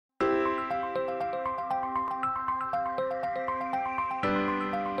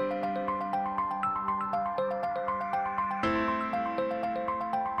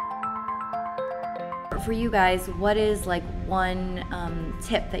for you guys, what is like one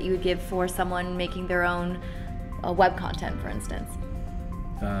tip that you would give for someone making their own web content, for instance?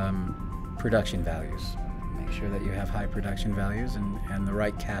 Production values. Make sure that you have high production values and the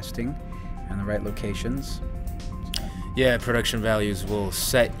right casting and the right locations. Yeah, production values will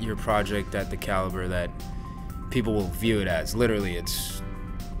set your project at the caliber that people will view it as. Literally, it's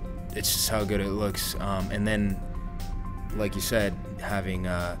just how good it looks. And then, like you said, having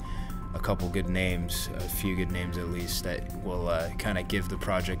a couple good names, a few good names at least, that will kind of give the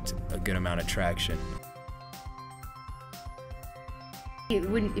project a good amount of traction.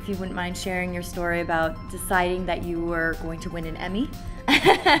 If you wouldn't mind sharing your story about deciding that you were going to win an Emmy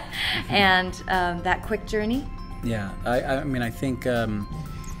and that quick journey. Yeah, I mean, I think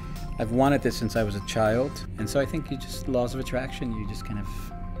I've wanted this since I was a child, and so I think you just, laws of attraction, you just kind of,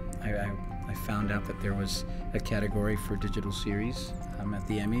 I found out that there was a category for digital series at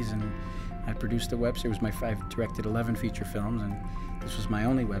the Emmys, and I produced a web series. I've directed 11 feature films, and this was my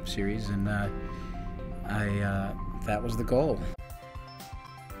only web series, and that was the goal.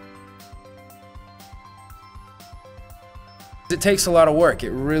 It takes a lot of work.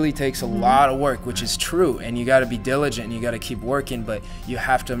 It really takes a lot of work, which is true, and you got to be diligent and you got to keep working, but you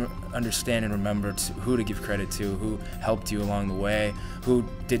have to understand and remember who to give credit to, who helped you along the way, who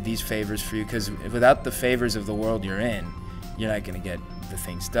did these favors for you, because without the favors of the world you're in, you're not going to get the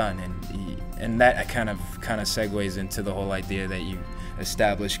things done. And that kind of segues into the whole idea that you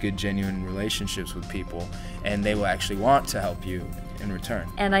establish good, genuine relationships with people, and they will actually want to help you in return.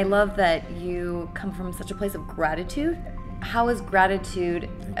 And I love that you come from such a place of gratitude. How has gratitude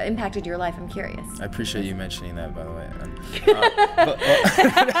impacted your life? I'm curious. I appreciate you mentioning that, by the way.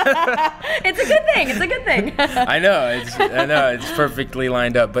 It's a good thing. It's a good thing. I know it's perfectly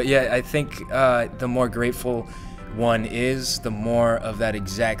lined up. But yeah, I think the more grateful one is, the more of that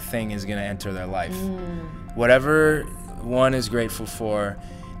exact thing is going to enter their life. Whatever one is grateful for,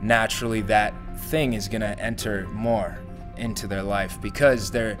 naturally that thing is going to enter more into their life,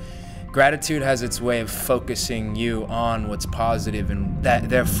 because gratitude has its way of focusing you on what's positive, and that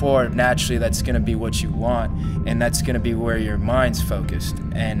therefore naturally that's going to be what you want, and that's going to be where your mind's focused,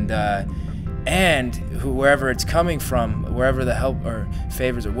 and wherever it's coming from, wherever the help or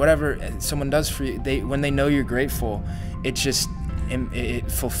favors or whatever someone does for you, when they know you're grateful, it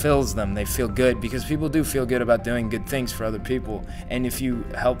fulfills them. They feel good, because people do feel good about doing good things for other people, and if you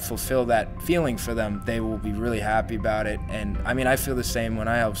help fulfill that feeling for them, they will be really happy about it. And I mean, I feel the same when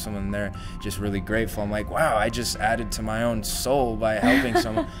I help someone. They're just really grateful. I'm like, wow, I just added to my own soul by helping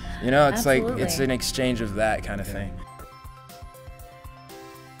someone. You know, it's like, it's an exchange of that kind of thing.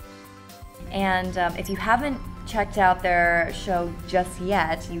 And if you haven't checked out their show just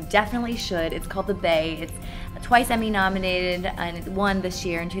yet, you definitely should. It's called The Bay. It's twice Emmy nominated, and it won this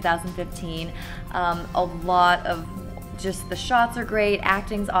year in 2015. A lot of just the shots are great,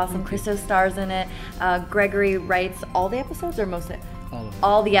 acting's awesome. Christo stars in it. Gregory writes all the episodes, or most of it?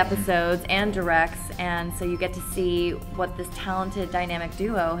 All the episodes, and directs, and so you get to see what this talented dynamic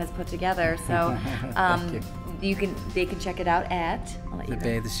duo has put together. So they can check it out at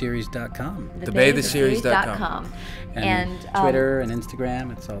thebaytheseries.com. thebaytheseries.com. And Twitter and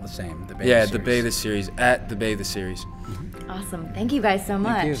Instagram, it's all the same. The Bay The Bay the Series, at The Bay the Series. Awesome. Thank you guys so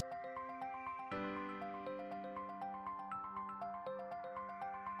much. Thank you.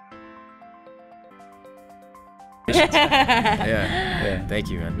 Yeah, thank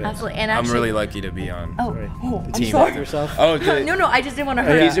you, man. Absolutely. And I'm really lucky to be on the team. I'm sorry. Oh, no, I just didn't want to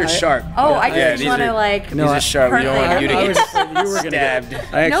hurt. These are sharp. Oh, I just want to like. These are sharp. We don't want you to get stabbed.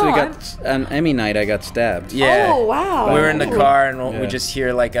 I actually got on Emmy night. I got stabbed. Yeah. Oh wow. We were in the car and we just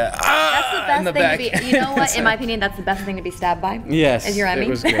hear like a that's in the the back. best thing to be. You know what? In my opinion, that's the best thing to be stabbed by. Yes. Is your Emmy. It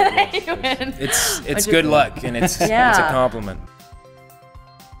was great. Yes. It's good luck, and it's a compliment.